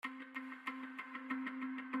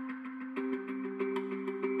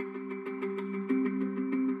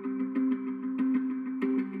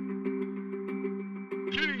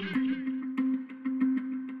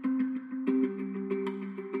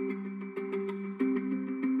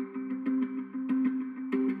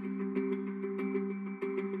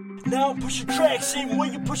Now I'm pushing tracks, same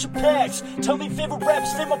way you pushing packs. Tell me favorite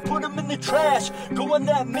rappers, name, I put them in the trash. Go on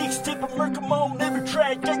that mixtape and murk them on every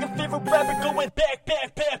track. Got your favorite rapper going back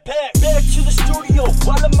to the studio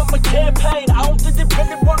while I'm on my campaign. I don't think they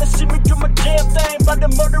really wanna see me do my damn thing. About to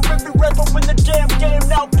murder every rapper in the damn game.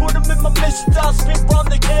 Now put them in my mission, I'll spit on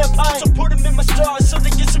the campaign. So put them in my stars so they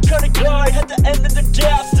get some kind of guy. At the end of the day,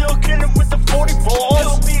 I still kill him with the 40 bars.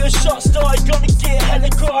 He'll be a shot star, gonna get hella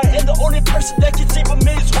guard. And the only person that can save him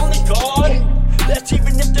is only God. That's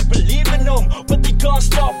even if they believe in them, but they gonna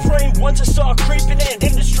start praying once I start creeping in.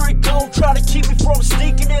 Industry gon' try to keep me from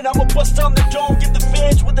sneaking in. I'ma bust down the dome, give the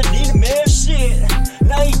fans what they need, man. Shit,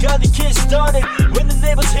 now you got the kids started. When the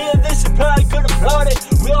neighbors hear this, they probably gonna applaud it.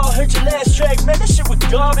 We all heard your last track, man, that shit was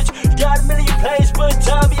garbage. Got a million plays, but it's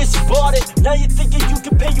obvious you bought it. Now you're thinking you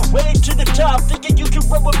can pay your way to the top. Thinking you can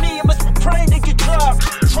run with me, you must be praying to get dropped.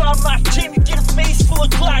 Try my team, you get a face full of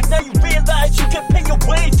clock. Now you realize you can pay your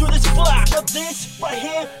way through this block. Now this right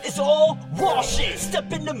here is all raw shit.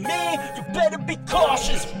 Step into me, you better be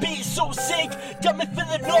cautious. Being so sick, got me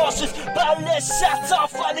feeling nauseous. But I let shots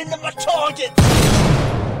off right into my target.